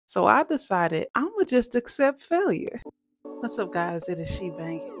So I decided I'ma just accept failure. What's up, guys? It is She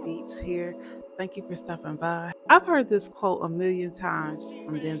Banging Beats here. Thank you for stopping by. I've heard this quote a million times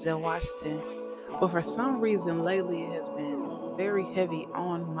from Denzel Washington, but for some reason lately it has been very heavy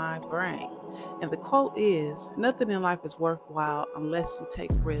on my brain. And the quote is, "Nothing in life is worthwhile unless you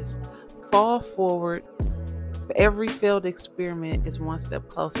take risks. Fall forward. Every failed experiment is one step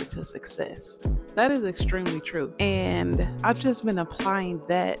closer to success." That is extremely true. And I've just been applying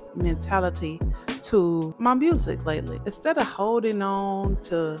that mentality to my music lately. Instead of holding on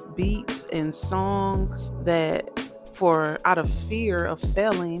to beats and songs that for out of fear of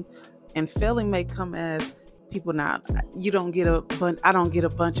failing, and failing may come as people not you don't get a bunch I don't get a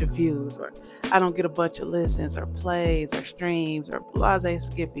bunch of views, or I don't get a bunch of listens or plays or streams or blase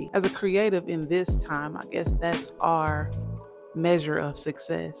skippy. As a creative in this time, I guess that's our measure of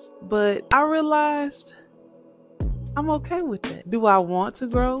success. But I realized I'm okay with that. Do I want to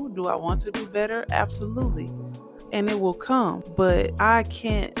grow? Do I want to do better? Absolutely. And it will come. But I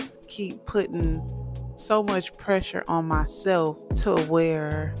can't keep putting so much pressure on myself to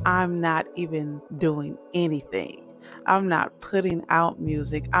where I'm not even doing anything. I'm not putting out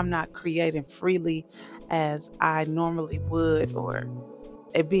music. I'm not creating freely as I normally would, or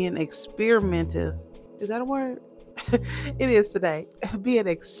being experimentative. Is that a word? It is today. Being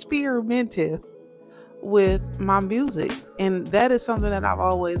experimentative with my music. And that is something that I've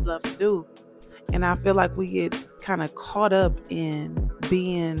always loved to do. And I feel like we get kind of caught up in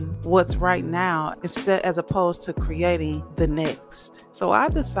being what's right now instead, as opposed to creating the next. So I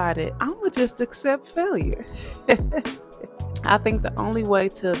decided I'm gonna just accept failure. I think the only way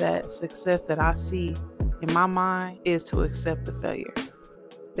to that success that I see in my mind is to accept the failure.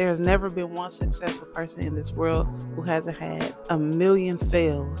 There's never been one successful person in this world who hasn't had a million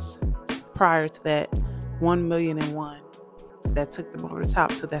fails prior to that 1,000,001 that took them over the top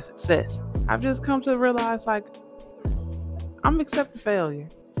to that success. I've just come to realize, like, I'm accepting failure.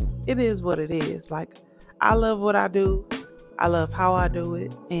 It is what it is. Like, I love what I do. I love how I do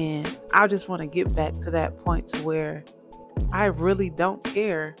it. And I just want to get back to that point to where I really don't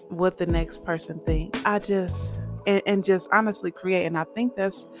care what the next person thinks. I just and just honestly create. And I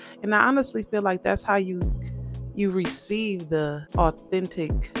honestly feel like that's how you receive the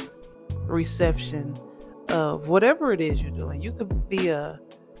authentic reception of whatever it is you're doing. You could be a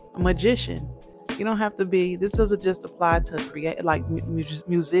magician. You don't have to be. This doesn't just apply to create like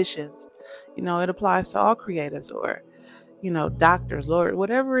musicians. It applies to all creatives, or doctors, Lord,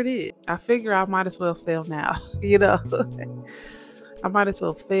 whatever it is. I figure I might as well fail now. I might as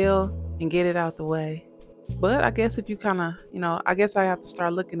well fail and get it out the way. But I guess if you kind of, I guess I have to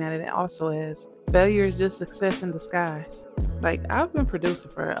start looking at it also as failure is just success in disguise. Like, I've been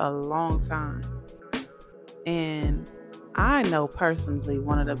producing for a long time. And I know personally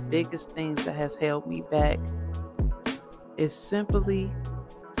one of the biggest things that has held me back is simply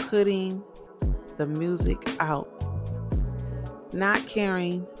putting the music out. Not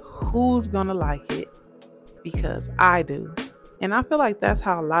caring who's gonna like it, because I do. And I feel like that's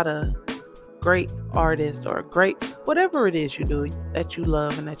how a lot of great artists, or great whatever it is you do that you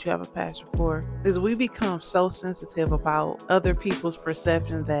love and that you have a passion for, is we become so sensitive about other people's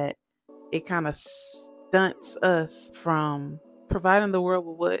perception that it kind of stunts us from providing the world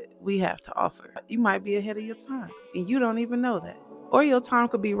with what we have to offer. You might be ahead of your time and you don't even know that. Or your time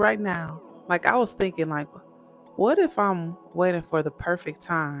could be right now. Like, I was thinking, like, what if I'm waiting for the perfect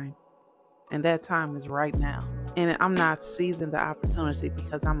time and that time is right now, and I'm not seizing the opportunity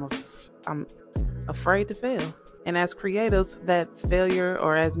because I'm afraid to fail? And as creatives, that failure,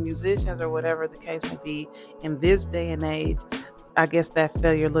 or as musicians, or whatever the case may be, in this day and age, I guess that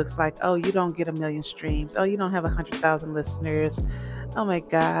failure looks like, oh, you don't get 1,000,000 streams. Oh, you don't have 100,000 listeners. Oh my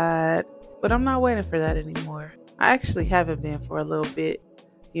God. But I'm not waiting for that anymore. I actually haven't been for a little bit.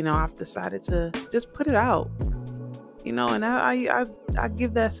 I've decided to just put it out. And I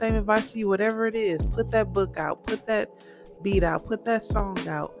give that same advice to you. Whatever it is, put that book out, put that beat out, put that song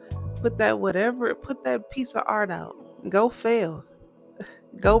out, put that piece of art out. Go fail.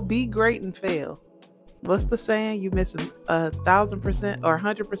 Go be great and fail. What's the saying? You miss 1,000% or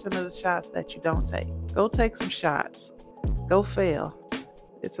 100% of the shots that you don't take. Go take some shots. Go fail.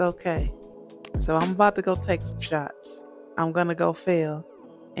 It's okay. So I'm about to go take some shots. I'm going to go fail.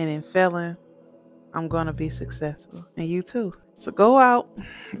 And in failing, I'm going to be successful. And you too. So go out,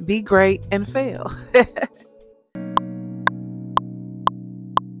 be great, and fail.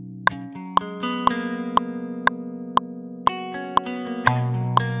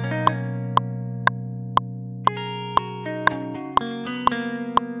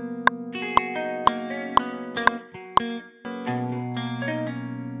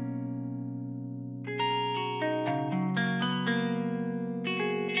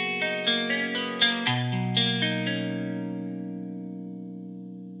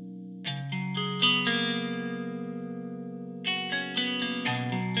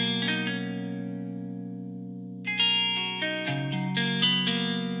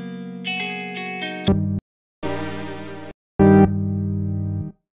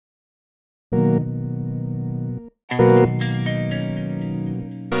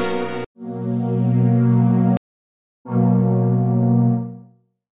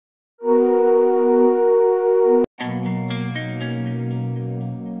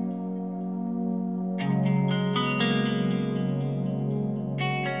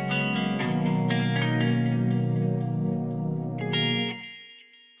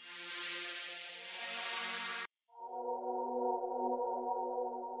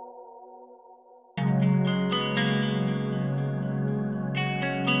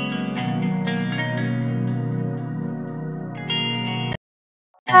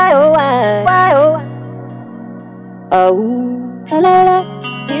 Oh, la la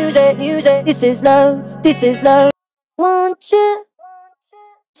la, music, music, this is love, this is love. Won't you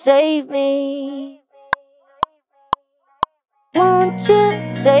save me? Won't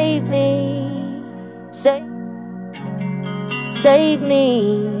you save me? Save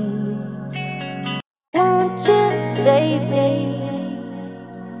me. Won't you save me?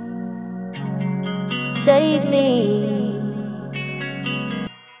 Save me.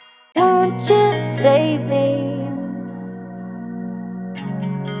 Won't you save me?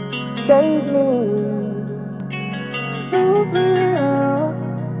 Save me.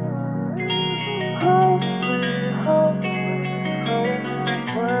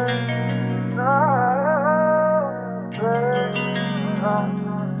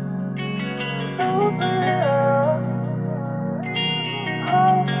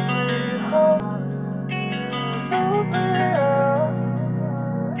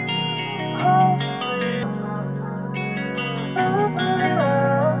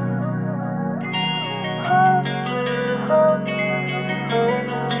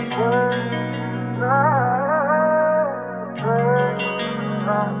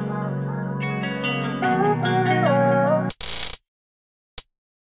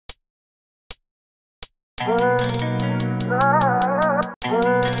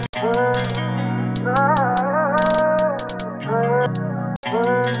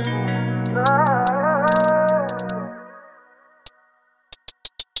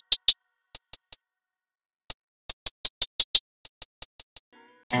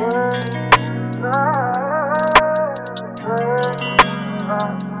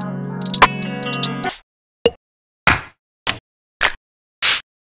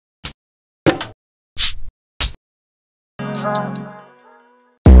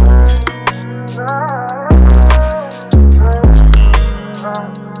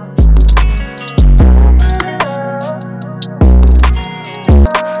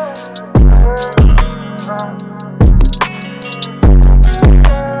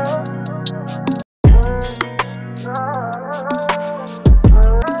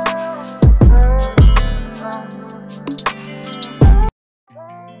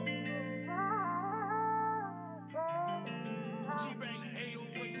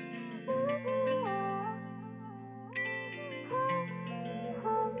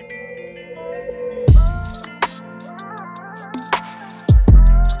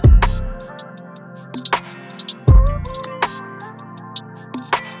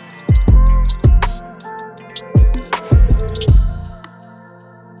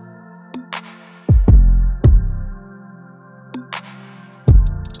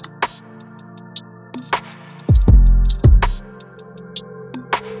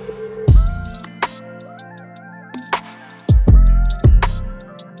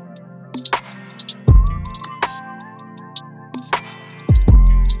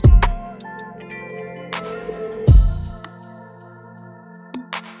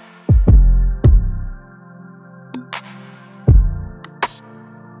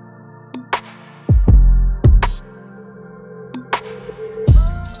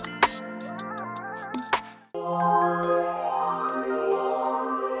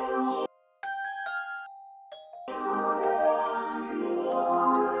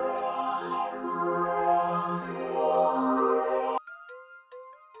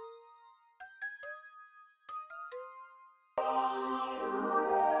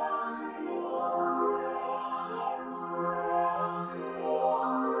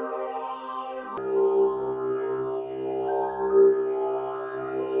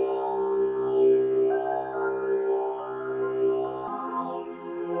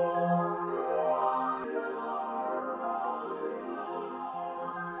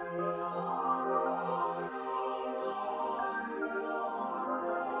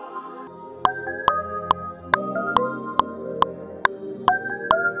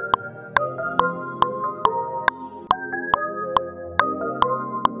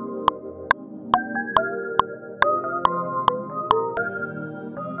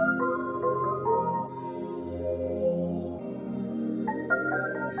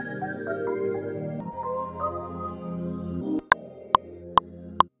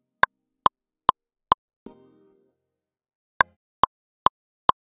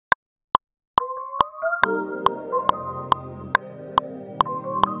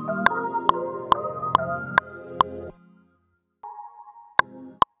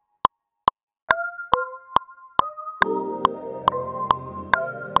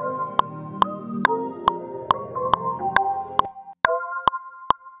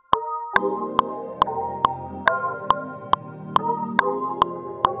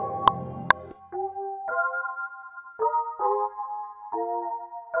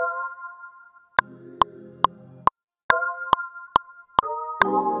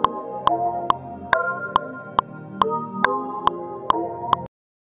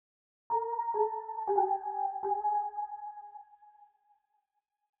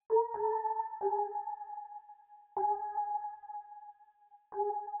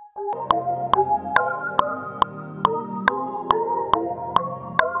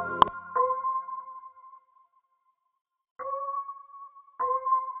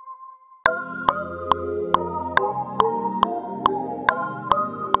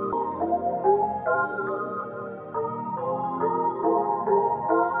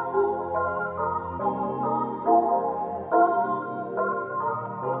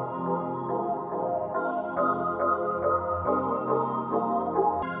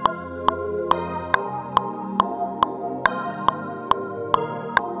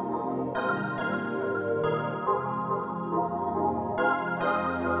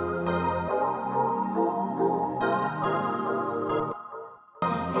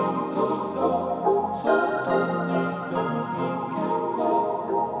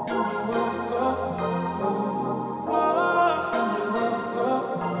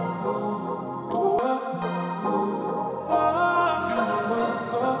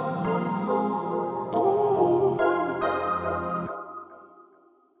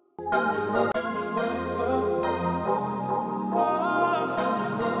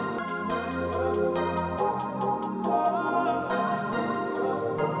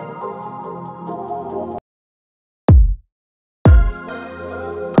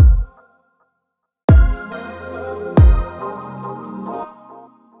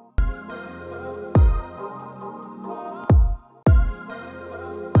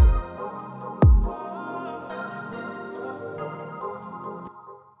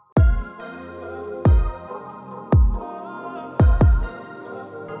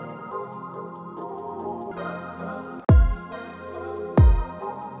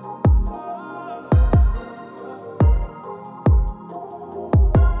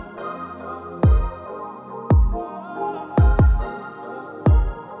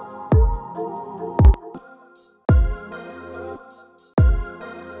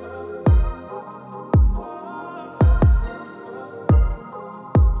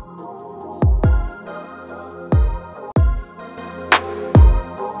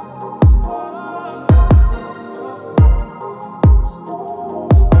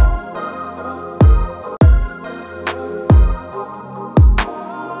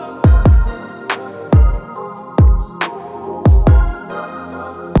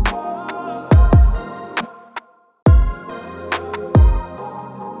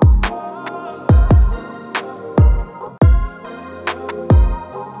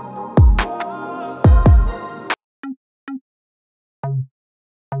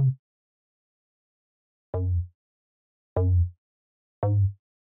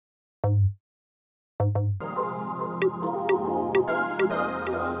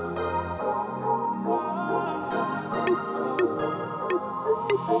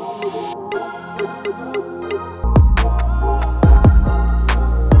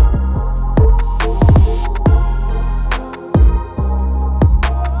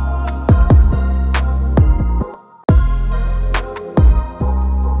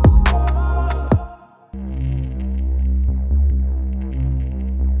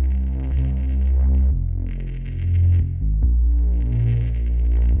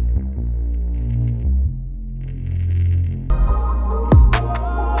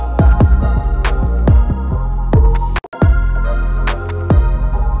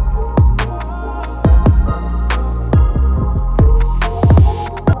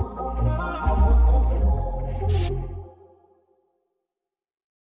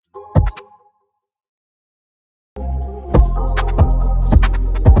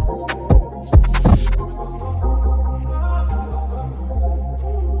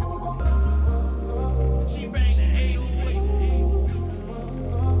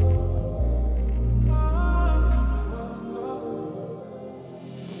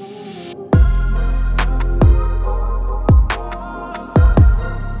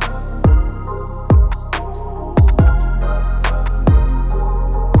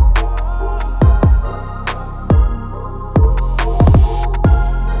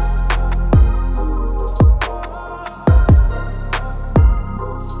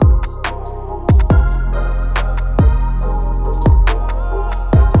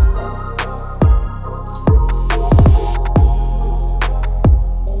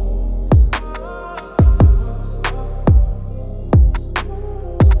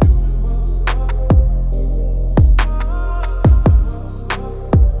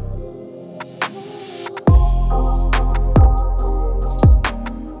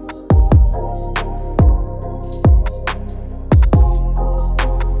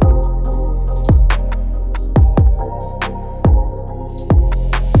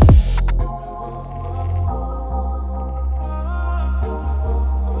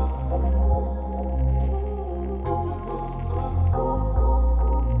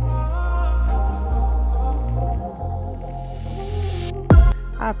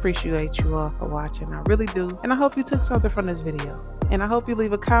 appreciate you all for watching. I really do. And I hope you took something from this video. And I hope you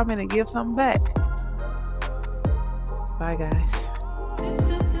leave a comment and give something back. Bye,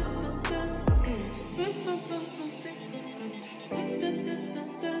 guys.